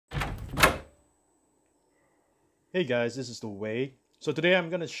Hey guys, this is the Way. So today I'm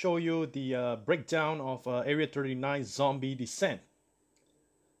gonna show you the breakdown of Area 39 Zombie Descent.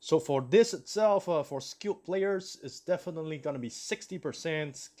 So for this itself, for skilled players, it's definitely gonna be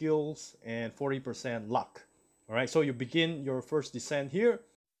 60% skills and 40% luck. All right, so you begin your first descent here.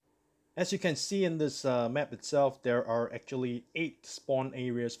 As you can see in this map itself, there are actually 8 spawn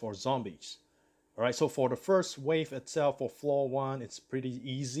areas for zombies. All right, so for the first wave itself, for floor 1, it's pretty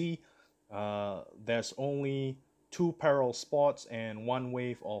easy. There's only 2 peril spots and 1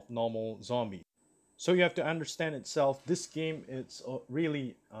 wave of normal zombies. So you have to understand itself, this game, it's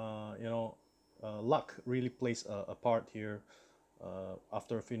really, luck really plays a part here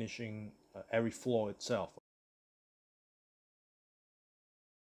after finishing every floor itself.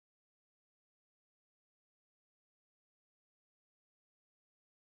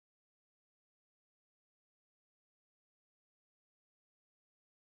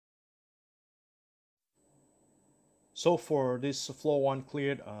 So for this floor 1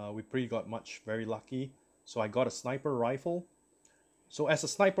 cleared, we pretty got much very lucky. So I got a sniper rifle. So as a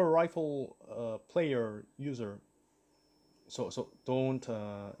sniper rifle player user, so don't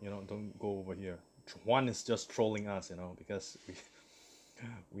don't go over here. One is just trolling us, because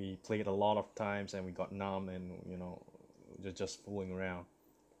we played a lot of times and we got numb and just fooling around.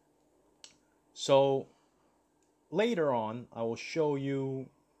 So later on, I will show you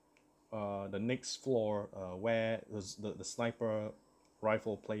the next floor where the sniper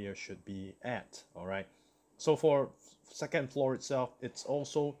rifle player should be at. All right. So for second floor itself, it's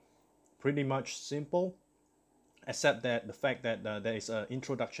also pretty much simple, except that the fact that there is an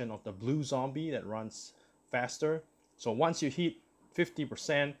introduction of the blue zombie that runs faster. So once you hit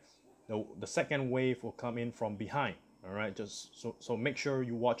 50%, the second wave will come in from behind. All right, just so make sure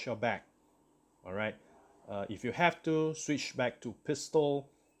you watch your back. All right, if you have to switch back to pistol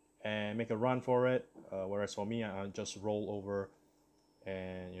and make a run for it, whereas for me, I'll just roll over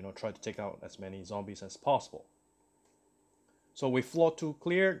and try to take out as many zombies as possible. So with floor 2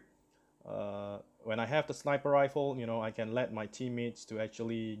 cleared, when I have the sniper rifle, I can let my teammates to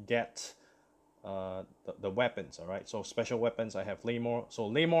actually get the weapons. All right, so special weapons, I have Claymore.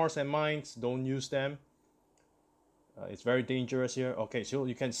 So Claymores and mines, don't use them. It's very dangerous here. Okay, so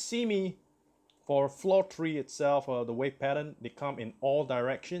you can see me for floor 3 itself, the wave pattern, they come in all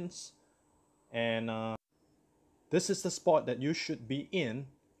directions. And this is the spot that you should be in.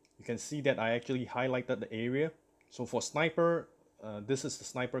 You can see that I actually highlighted the area. So for sniper, this is the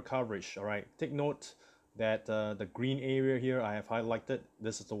sniper coverage. All right, take note that the green area here I have highlighted.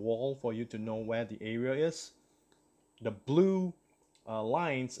 This is the wall for you to know where the area is. The blue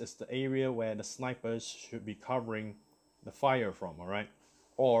lines is the area where the snipers should be covering the fire from. All right,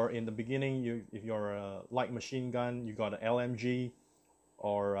 or in the beginning, if you're a light machine gun, you got an LMG,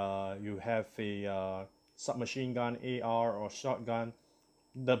 or you have a submachine gun, AR, or shotgun.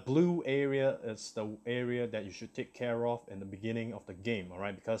 The blue area is the area that you should take care of in the beginning of the game. All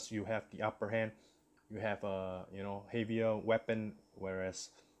right, because you have the upper hand, you have a heavier weapon, whereas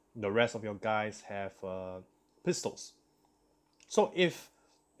the rest of your guys have pistols. So if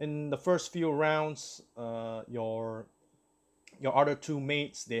in the first few rounds your other two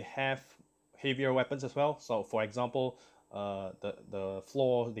mates, they have heavier weapons as well. So for example, the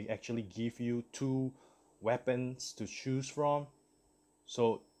floor, they actually give you two weapons to choose from.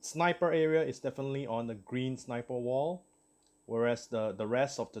 So sniper area is definitely on the green sniper wall, whereas the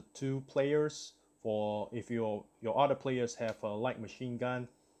rest of the two players, for if your other players have a light machine gun,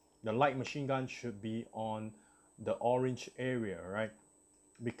 the light machine gun should be on the orange area, right?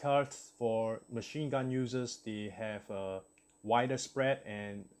 Because for machine gun users, they have a wider spread,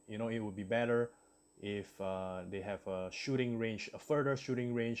 and it would be better if they have a shooting range, a further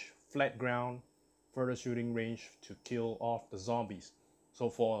shooting range, flat ground, further shooting range to kill off the zombies. So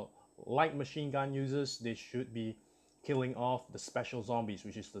for light machine gun users, they should be killing off the special zombies,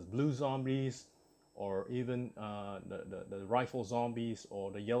 which is the blue zombies, or even the rifle zombies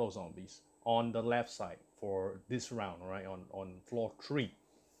or the yellow zombies on the left side for this round, right, on floor 3.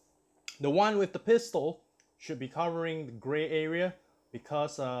 The one with the pistol should be covering the gray area,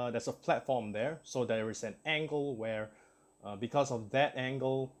 because there's a platform there, so there is an angle where because of that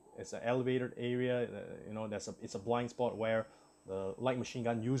angle, it's an elevated area, it's a blind spot where the light machine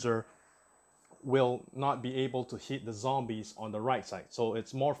gun user will not be able to hit the zombies on the right side. So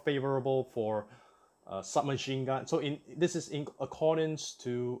it's more favorable for submachine gun. So this is in accordance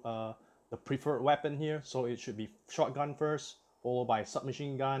to the preferred weapon here. So it should be shotgun first, followed by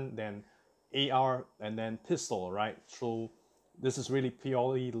submachine gun, then AR, and then pistol, right? So this is really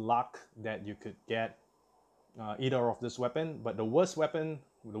purely luck that you could get either of this weapon. But the worst weapon,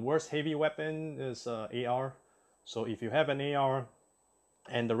 the worst heavy weapon is AR. So if you have an AR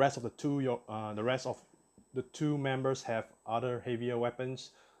and the rest of the two members have other heavier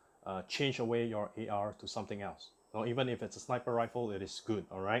weapons, change away your AR to something else. Or even if it's a sniper rifle, it is good.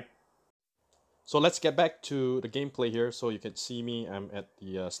 All right. So let's get back to the gameplay here. So you can see me, I'm at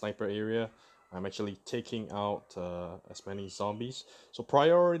the sniper area. I'm actually taking out as many zombies. So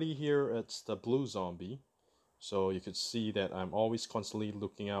priority here, it's the blue zombie. So you could see that I'm always constantly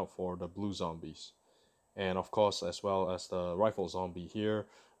looking out for the blue zombies. And of course, as well as the rifle zombie here,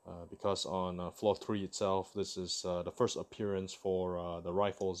 because on floor 3 itself, this is the first appearance for the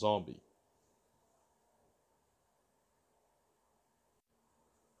rifle zombie.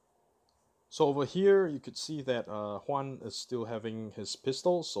 So over here, you could see that Juan is still having his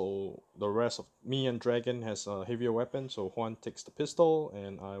pistol. So the rest of me and Dragon has a heavier weapon. So Juan takes the pistol,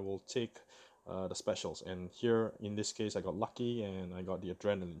 and I will take the specials. And here, in this case, I got lucky, and I got the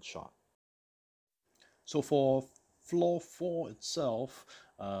adrenaline shot. So for floor 4 itself,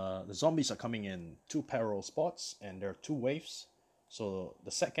 the zombies are coming in two parallel spots, and there are two waves. So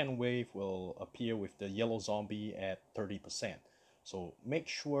the second wave will appear with the yellow zombie at 30%. So make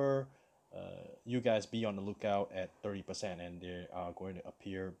sure you guys be on the lookout at 30%, and they are going to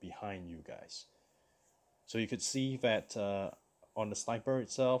appear behind you guys. So you could see that on the sniper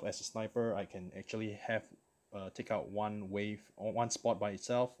itself, as a sniper, I can actually have take out one wave or one spot by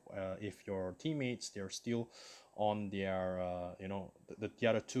itself. If your teammates, they're still on their, the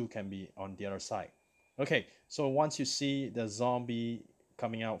other two can be on the other side. Okay, so once you see the zombie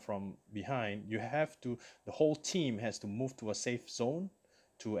coming out from behind, the whole team has to move to a safe zone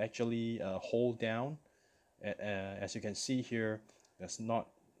to actually hold down. As you can see here, there's not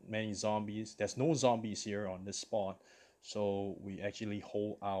many zombies. There's no zombies here on this spot, so we actually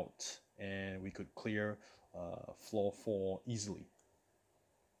hold out and we could clear floor 4 easily.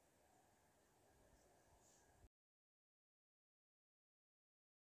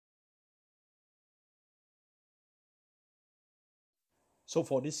 So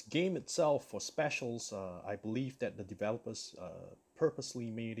for this game itself, for specials, I believe that the developers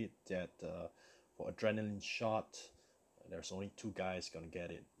purposely made it that for adrenaline shot, there's only two guys gonna get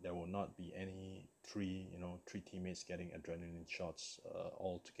it. There will not be any three teammates getting adrenaline shots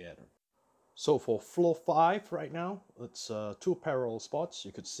all together. So for floor 5 right now, it's two parallel spots.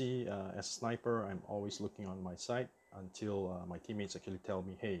 You could see as a sniper, I'm always looking on my side until my teammates actually tell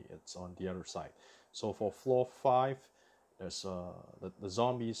me, hey, it's on the other side. So for floor 5, there's the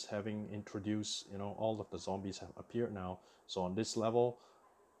zombies having introduced, all of the zombies have appeared now. So on this level,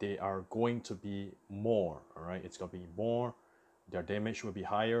 they are going to be more, all right? It's going to be more. Their damage will be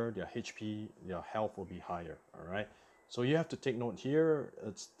higher, their HP, their health will be higher, all right? So you have to take note here,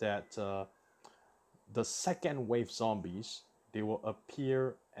 it's that the second wave zombies, they will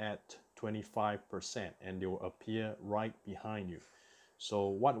appear at 25% and they will appear right behind you. So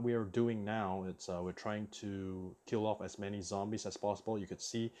what we're doing now is we're trying to kill off as many zombies as possible. You could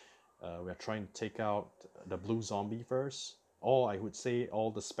see we're trying to take out the blue zombie first, or I would say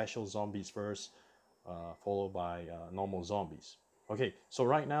all the special zombies first, followed by normal zombies. Okay, so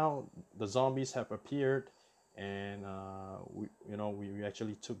right now the zombies have appeared, and we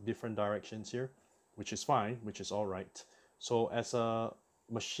actually took different directions here, which is fine, which is all right. So as a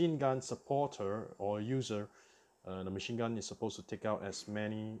machine gun supporter or user, the machine gun is supposed to take out as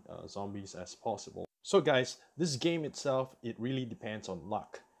many zombies as possible. So guys, this game itself, it really depends on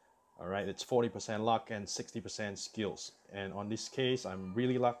luck. All right, it's 40% luck and 60% skills. And on this case, I'm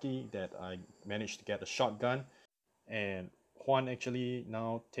really lucky that I managed to get a shotgun. And Juan actually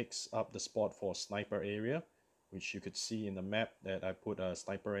now takes up the spot for sniper area, which you could see in the map that I put a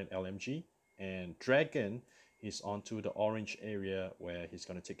sniper and LMG. And Dragon is onto the orange area where he's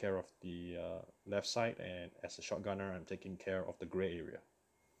going to take care of the left side, and as a shotgunner, I'm taking care of the gray area.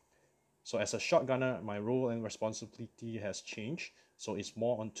 So as a shotgunner, my role and responsibility has changed. So it's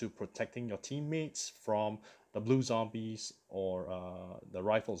more onto protecting your teammates from the blue zombies or the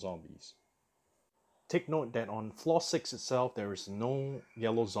rifle zombies. Take note that on floor 6 itself, there is no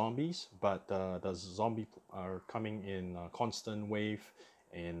yellow zombies, but the zombies are coming in a constant wave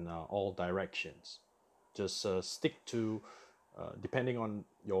in all directions. Just stick to, depending on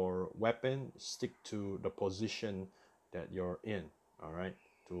your weapon, stick to the position that you're in, all right,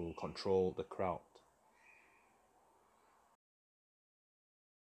 to control the crowd.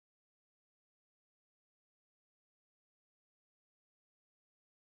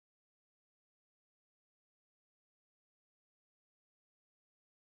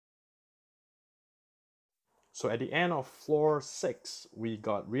 So at the end of floor 6, we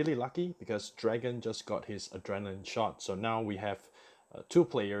got really lucky because Dragon just got his adrenaline shot. So now we have two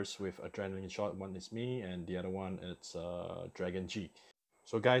players with adrenaline shot. One is me, and the other one it's Dragon G.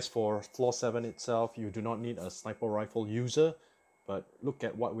 So guys, for floor 7 itself, you do not need a sniper rifle user, but look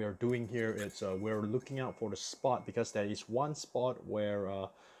at what we are doing here. It's we're looking out for the spot, because there is one spot where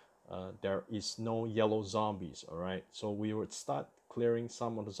there is no yellow zombies. All right, so we would start clearing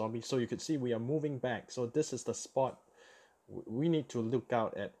some of the zombies. So you could see we are moving back. So this is the spot. We need to look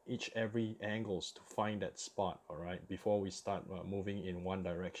out at every angles to find that spot, all right, before we start moving in one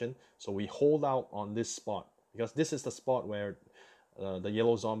direction. So we hold out on this spot, because this is the spot where the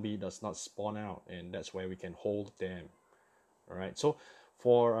yellow zombie does not spawn out, and that's where we can hold them. All right, so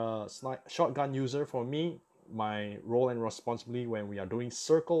for shotgun user, for me, my role and responsibility when we are doing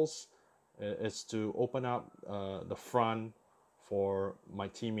circles is to open up the front for my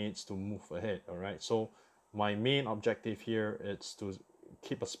teammates to move ahead. All right, so my main objective here is to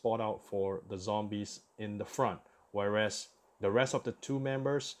keep a spot out for the zombies in the front, whereas the rest of the two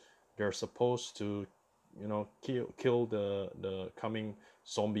members, they're supposed to, you know, kill the coming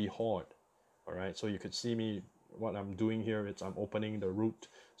zombie horde. All right, so you could see me, what I'm doing here is I'm opening the route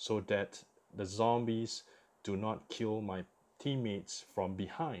so that the zombies do not kill my teammates from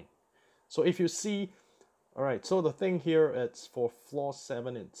behind. So if you see, all right, so the thing here, it's for floor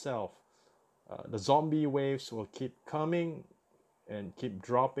 7 itself, the zombie waves will keep coming and keep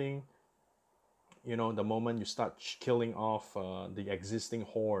dropping, you know, the moment you start killing off the existing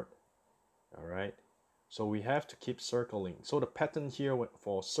horde. All right, so we have to keep circling. So the pattern here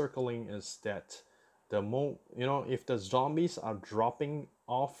for circling is that you know, if the zombies are dropping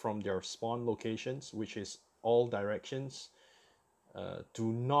off from their spawn locations, which is all directions,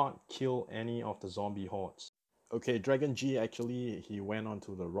 do not kill any of the zombie hordes. Okay, Dragon G, actually he went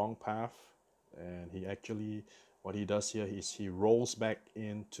onto the wrong path, and he actually, what he does here is he rolls back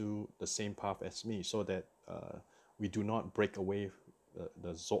into the same path as me, so that we do not break away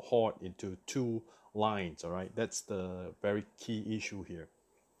the horde into two lines. All right, that's the very key issue here.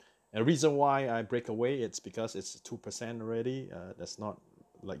 And the reason why I break away, it's because it's 2% already. That's not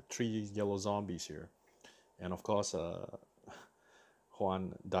like 3 yellow zombies here. And of course,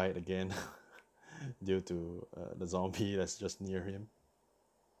 Juan died again due to the zombie that's just near him.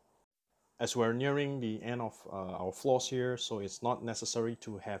 As we're nearing the end of our floors here, so it's not necessary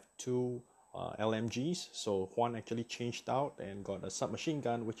to have two LMGs. So Juan actually changed out and got a submachine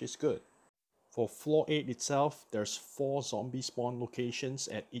gun, which is good. For floor 8 itself, there's 4 zombie spawn locations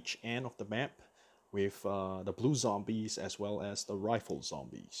at each end of the map, with the blue zombies as well as the rifle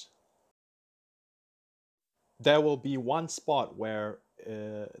zombies. There will be one spot where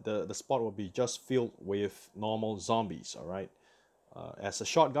the spot will be just filled with normal zombies. All right, as a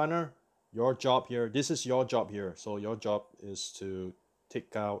shotgunner, your job here, this is your job here, so your job is to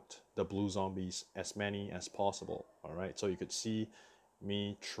take out the blue zombies, as many as possible. All right, so you could see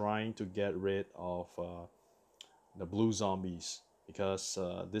me trying to get rid of the blue zombies, because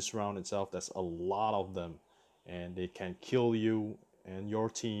this round itself, there's a lot of them, and they can kill you and your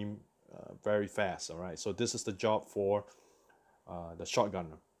team very fast. All right, so this is the job for the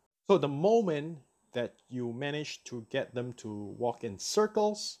shotgunner. So the moment that you manage to get them to walk in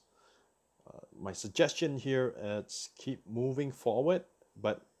circles, my suggestion here is keep moving forward,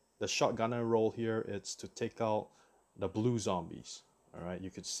 but the shotgunner role here is to take out the blue zombies. All right, you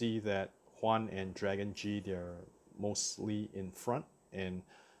could see that Juan and Dragon G, they're mostly in front, and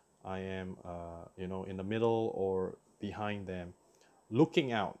I am you know, in the middle or behind them,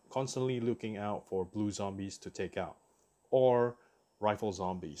 looking out, constantly looking out for blue zombies to take out, or rifle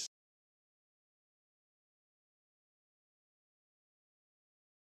zombies.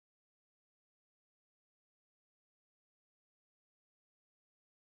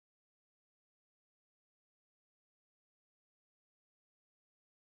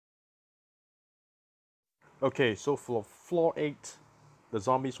 Okay, so for floor 8, the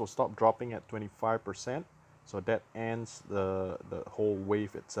zombies will stop dropping at 25%. So that ends the whole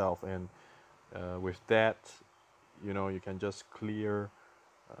wave itself. And with that, you know, you can just clear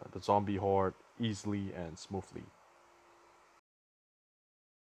the zombie horde easily and smoothly.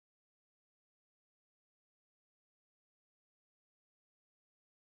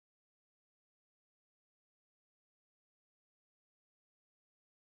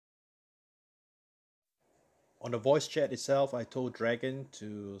 On the voice chat itself, I told Dragon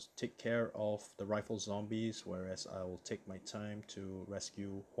to take care of the rifle zombies, whereas I will take my time to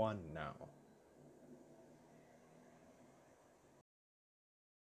rescue Juan now.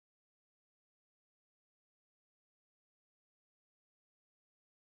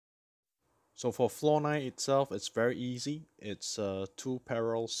 So for floor 9 itself, it's very easy. It's two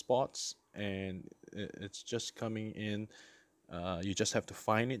parallel spots, and it's just coming in You just have to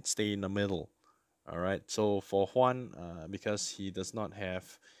find it, stay in the middle. All right. So for Juan, because he does not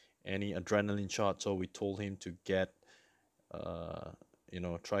have any adrenaline shot, so we told him to get, uh,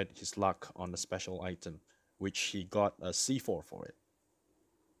 try his luck on the special item, which he got a C4 for it.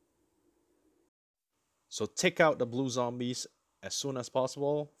 So take out the blue zombies as soon as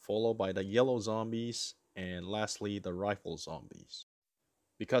possible, followed by the yellow zombies, and lastly the rifle zombies.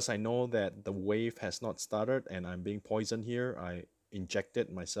 Because I know that the wave has not started and I'm being poisoned here, I injected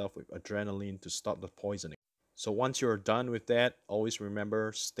myself with adrenaline to stop the poisoning. So once you're done with that, always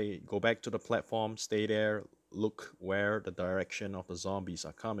remember, go back to the platform, stay there, look where the direction of the zombies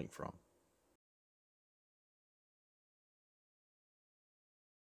are coming from.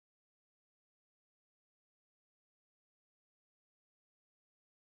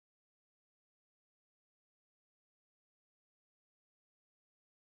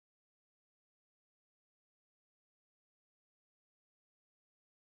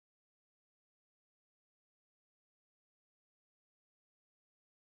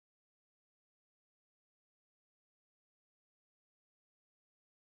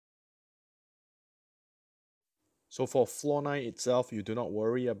 So for floor 9 itself, you do not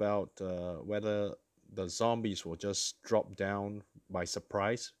worry about whether the zombies will just drop down by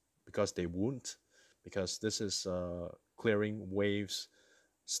surprise, because they won't, because this is clearing waves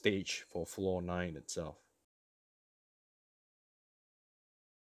stage for floor 9 itself.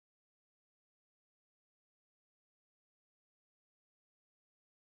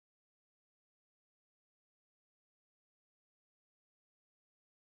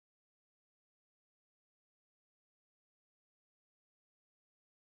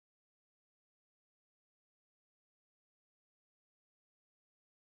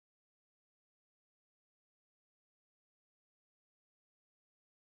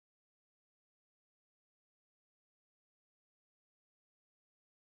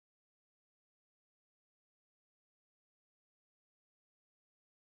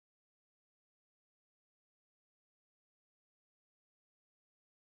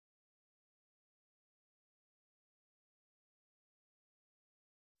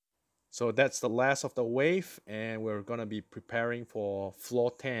 So that's the last of the wave, and we're gonna be preparing for floor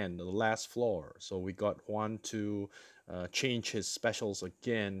 10, the last floor. So we got one to change his specials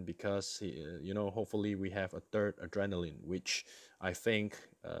again, because hopefully we have a third adrenaline, which I think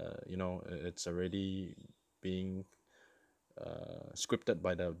it's already being scripted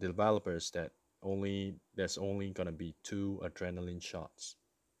by the developers that only there's only gonna be two adrenaline shots.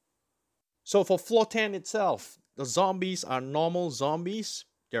 So for floor 10 itself, the zombies are normal zombies.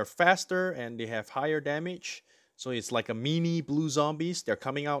 They're faster and they have higher damage. So it's like a mini blue zombies. They're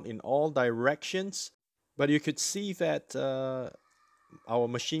coming out in all directions. But you could see that our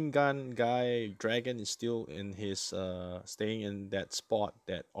machine gun guy Dragon is still in his staying in that spot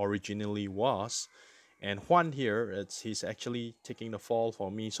that originally was. And Juan here, he's actually taking the fall for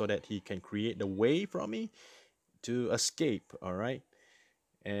me so that he can create the way for me to escape. All right,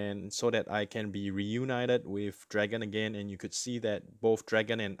 and so that I can be reunited with Dragon again. And you could see that both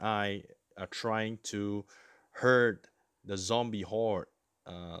Dragon and I are trying to herd the zombie horde,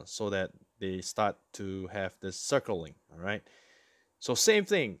 so that they start to have this circling. All right. So same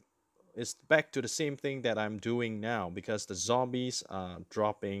thing. It's back to the same thing that I'm doing now, because the zombies are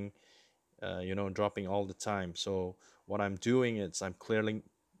dropping, dropping all the time. So what I'm doing is I'm clearing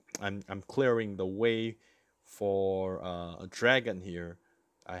the way for a dragon here.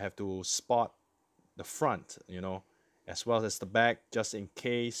 I have to spot the front, as well as the back, just in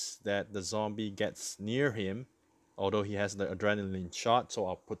case that the zombie gets near him. Although he has the adrenaline shot, so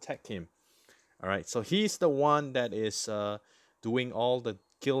I'll protect him. All right, so he's the one that is doing all the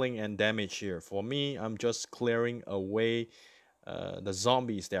killing and damage here. For me, I'm just clearing away the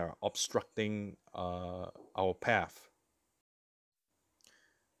zombies that are obstructing our path.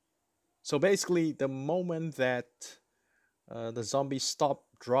 So basically, the moment that the zombies stop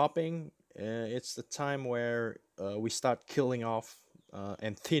dropping, it's the time where we start killing off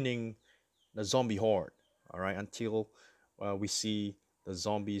and thinning the zombie horde. All right, until we see the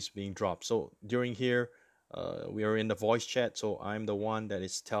zombies being dropped. So during here, we are in the voice chat. So I'm the one that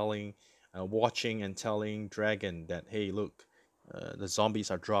is telling, watching and telling Dragon that, hey, look, the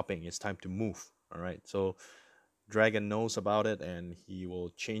zombies are dropping. It's time to move. All right, so Dragon knows about it, and he will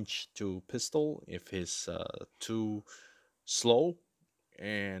change to pistol if he's too slow,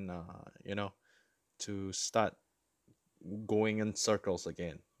 and to start going in circles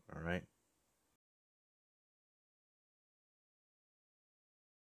again. All right.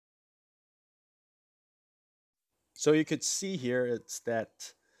 So you could see here, it's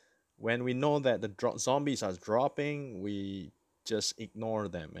that when we know that the zombies are dropping, we just ignore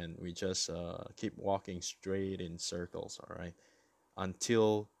them and we just keep walking straight in circles, all right,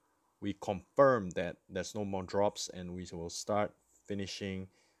 until we confirm that there's no more drops, and we will start finishing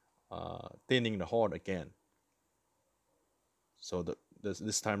thinning the horde again. So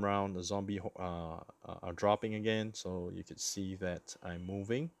this time around the zombie are dropping again, so you can see that I'm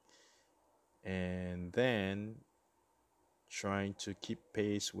moving and then trying to keep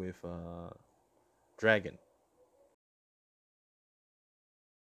pace with dragon.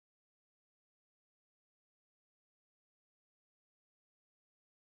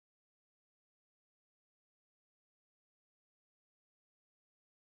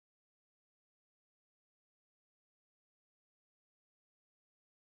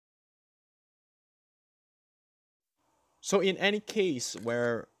 So in any case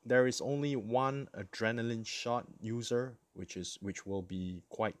where there is only one adrenaline shot user, which will be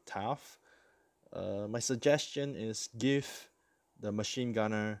quite tough, my suggestion is give the machine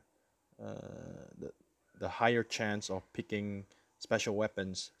gunner the higher chance of picking special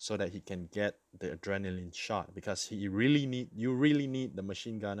weapons so that he can get the adrenaline shot, because you really need the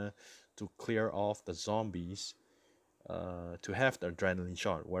machine gunner to clear off the zombies to have the adrenaline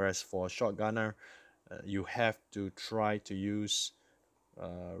shot, whereas for a shotgunner you have to try to use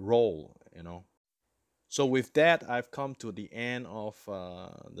roll, you know. So with that, I've come to the end of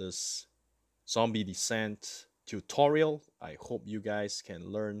this zombie descent tutorial. I hope you guys can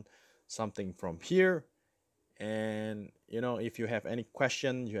learn something from here. And if you have any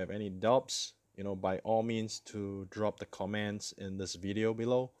question, you have any doubts, by all means to drop the comments in this video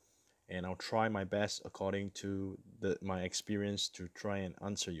below, and I'll try my best according to my experience to try and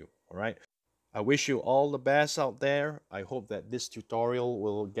answer you. All right. I wish you all the best out there. I hope that this tutorial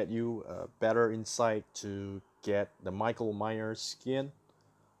will get you a better insight to get the Michael Myers skin.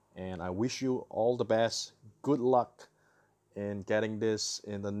 And I wish you all the best. Good luck in getting this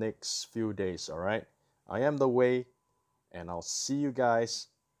in the next few days, all right? I am the Way, and I'll see you guys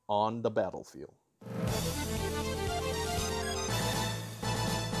on the battlefield.